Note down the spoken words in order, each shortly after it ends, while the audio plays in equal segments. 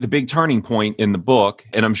the big turning point in the book,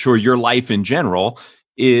 and I'm sure your life in general,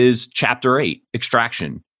 is chapter 8,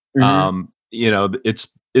 extraction. Mm-hmm.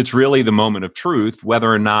 It's really the moment of truth,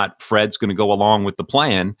 whether or not Fred's going to go along with the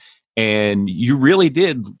plan. And you really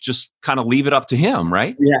did just kind of leave it up to him,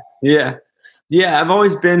 right? Yeah. I've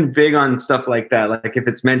always been big on stuff like that. Like if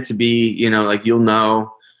it's meant to be, like you'll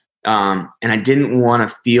know. And I didn't want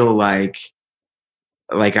to feel like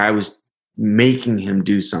I was making him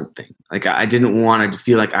do something. Like I didn't want it to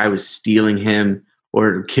feel like I was stealing him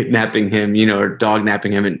or kidnapping him, or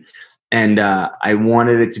dognapping him. And I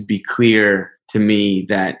wanted it to be clear to me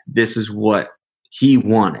that this is what he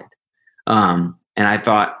wanted. And I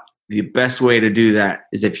thought the best way to do that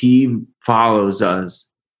is if he follows us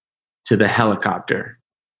to the helicopter,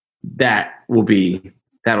 that'll be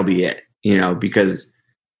it, because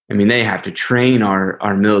I mean, they have to train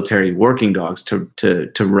our military working dogs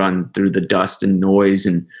to run through the dust and noise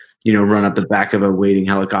and, run up the back of a waiting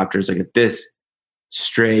helicopter. It's like, if this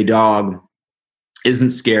stray dog isn't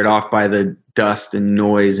scared off by the dust and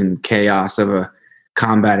noise and chaos of a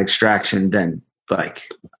combat extraction, then like,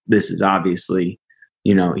 this is obviously,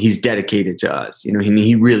 he's dedicated to us,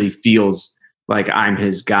 he really feels like I'm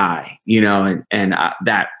his guy, and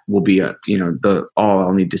that will be all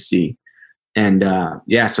I'll need to see. And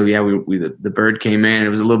the bird came in. It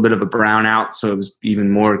was a little bit of a brownout, so it was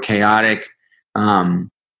even more chaotic. And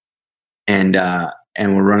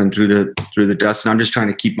we're running through the dust, and I'm just trying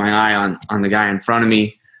to keep my eye on the guy in front of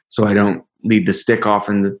me, so I don't lead the stick off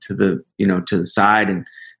to the side.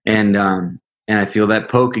 And I feel that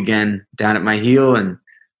poke again down at my heel, and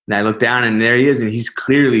I look down, and there he is, and he's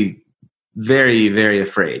clearly very, very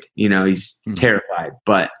afraid. He's terrified,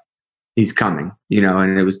 but he's coming,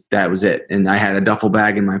 and that was it. And I had a duffel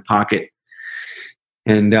bag in my pocket,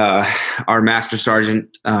 and our master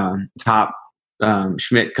sergeant, Top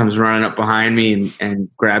Schmidt, comes running up behind me and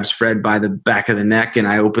grabs Fred by the back of the neck. And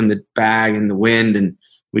I opened the bag in the wind, and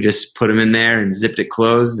we just put him in there and zipped it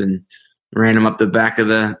closed and ran him up the back of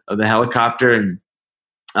the helicopter. And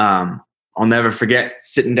I'll never forget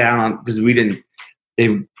sitting down on, because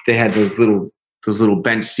they had those little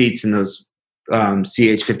bench seats in those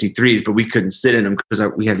CH-53s, but we couldn't sit in them because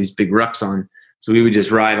we had these big rucks on. So we would just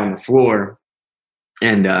ride on the floor,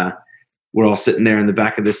 and we're all sitting there in the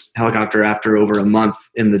back of this helicopter after over a month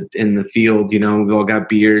in the field. We all got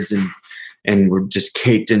beards, and we're just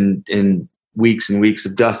caked in weeks and weeks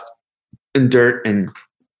of dust and dirt.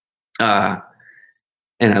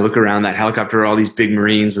 And I look around that helicopter, all these big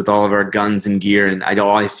Marines with all of our guns and gear, and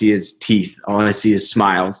all I see is teeth. All I see is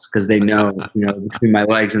smiles, because they know, between my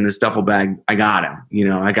legs and this duffel bag, I got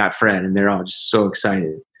him. I got Fred, and they're all just so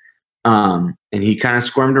excited. And he kind of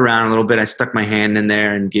squirmed around a little bit. I stuck my hand in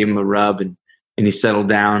there and gave him a rub, and he settled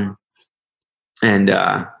down. And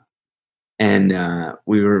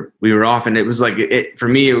we were off, and it was like for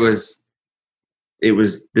me. It was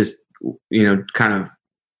this, kind of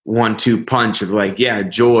 1-2 punch of like, yeah,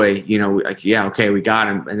 joy, like, yeah, okay, we got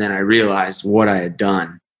him. And then I realized what I had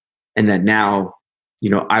done, and that now,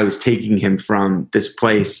 I was taking him from this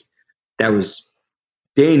place that was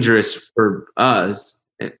dangerous for us,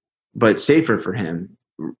 but safer for him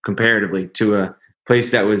comparatively, to a place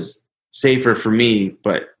that was safer for me,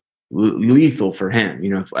 but lethal for him.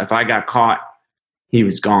 If I got caught, he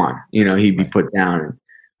was gone, he'd be put down.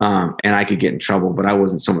 And I could get in trouble, but I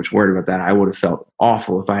wasn't so much worried about that. I would have felt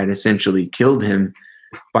awful if I had essentially killed him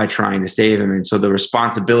by trying to save him. And so the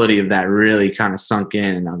responsibility of that really kind of sunk in.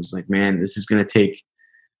 And I was like, man, this is going to take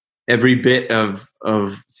every bit of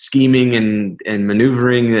scheming and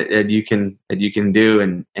maneuvering that you can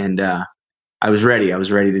do. And I was ready. I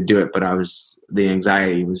was ready to do it, but the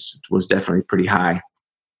anxiety was definitely pretty high.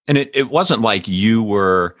 And it wasn't like you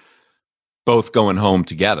were both going home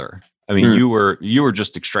together. I mean, you were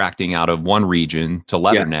just extracting out of one region to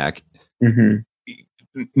Leatherneck,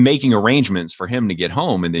 making arrangements for him to get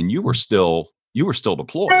home, and then you were still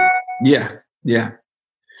deployed. Yeah.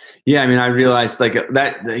 I mean, I realized like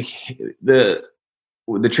that the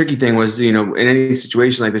tricky thing was, in any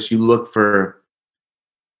situation like this, you look for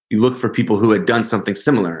people who had done something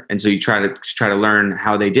similar, and so you try to learn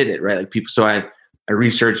how they did it, right? Like people. So I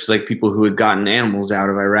researched like people who had gotten animals out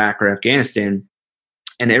of Iraq or Afghanistan.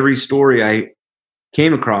 And every story I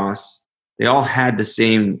came across, they all had the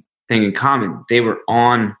same thing in common. They were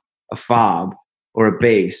on a FOB or a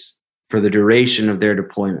base for the duration of their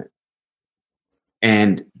deployment.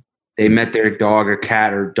 And they met their dog or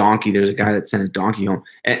cat or donkey. There's a guy that sent a donkey home.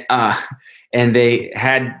 And they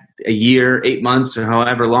had a year, 8 months, or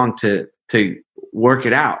however long to work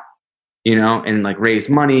it out, and like raise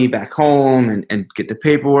money back home and get the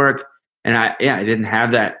paperwork. I didn't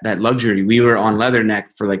have that luxury. We were on Leatherneck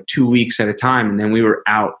for like 2 weeks at a time, and then we were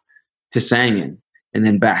out to Sangin, and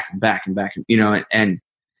then back and back and back, and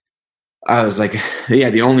I was like,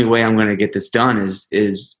 yeah, the only way I'm going to get this done is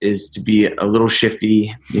to be a little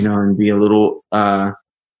shifty, and be a little,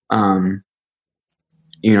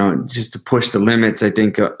 just to push the limits, I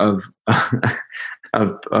think, of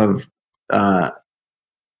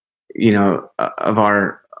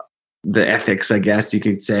the ethics, I guess you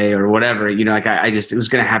could say, or whatever, I just, it was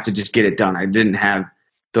going to have to just get it done. I didn't have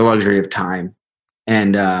the luxury of time.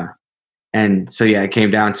 And so, yeah, it came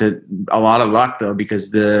down to a lot of luck though,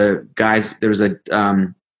 because the guys, there was a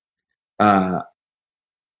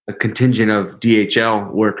contingent of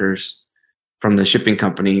DHL workers from the shipping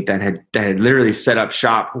company that had literally set up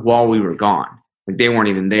shop while we were gone. Like, they weren't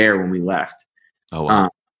even there when we left. Oh, wow.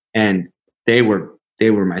 And they were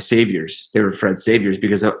my saviors. They were Fred's saviors,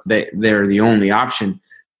 because they're the only option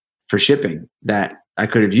for shipping that I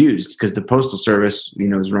could have used, because the postal service,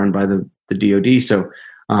 is run by the DoD. So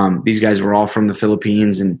these guys were all from the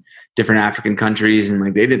Philippines and different African countries, and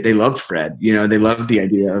like they loved Fred. They loved the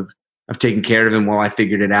idea of taking care of him while I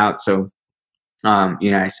figured it out. So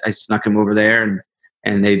I snuck him over there,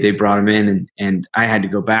 and they brought him in, and I had to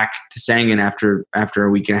go back to Sangin after a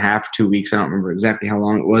week and a half, 2 weeks. I don't remember exactly how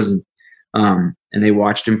long it was. And they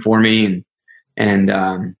watched him for me, and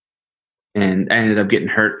I ended up getting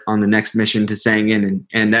hurt on the next mission to Sangin,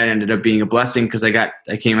 and that ended up being a blessing, because I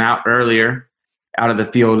came out of the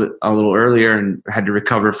field a little earlier, and had to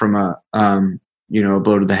recover from a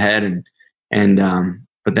blow to the head,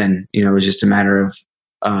 but then it was just a matter of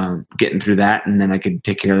getting through that, and then I could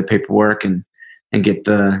take care of the paperwork and get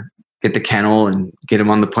the kennel and get him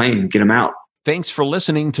on the plane and get him out. Thanks for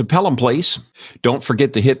listening to Pelham Place. Don't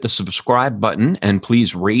forget to hit the subscribe button, and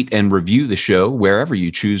please rate and review the show wherever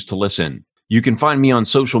you choose to listen. You can find me on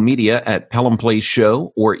social media at Pelham Place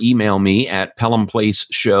Show, or email me at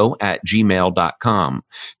pelhamplaceshow@gmail.com.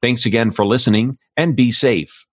 Thanks again for listening, and be safe.